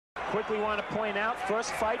Quickly want to point out,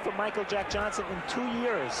 first fight for Michael Jack Johnson in 2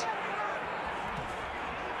 years.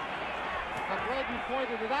 I'm glad you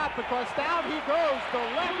pointed it out, because down he goes. The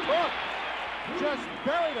left hook just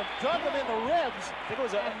buried him, dug him in the ribs. I think it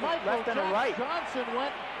was a Michael left and a Jack right. Johnson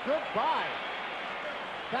went goodbye.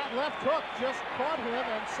 That left hook just caught him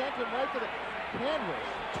and sent him right to the canvas.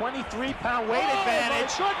 23-pound weight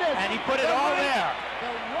advantage, my goodness. and he put it all there.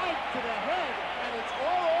 The right to the head, and it's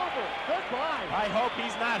all over. Goodbye. I hope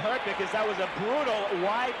he's not hurt, because that was a brutal,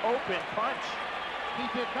 wide-open punch. He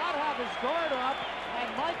did not have his guard up, and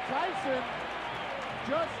Mike Tyson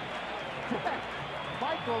just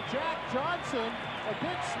Michael Jack Johnson, a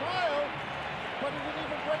big smile, but he didn't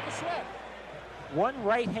even break a sweat. One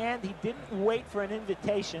right hand, he didn't wait for an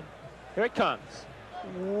invitation. Here it comes.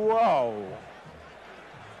 Whoa.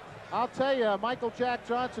 I'll tell you, Michael Jack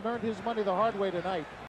Johnson earned his money the hard way tonight.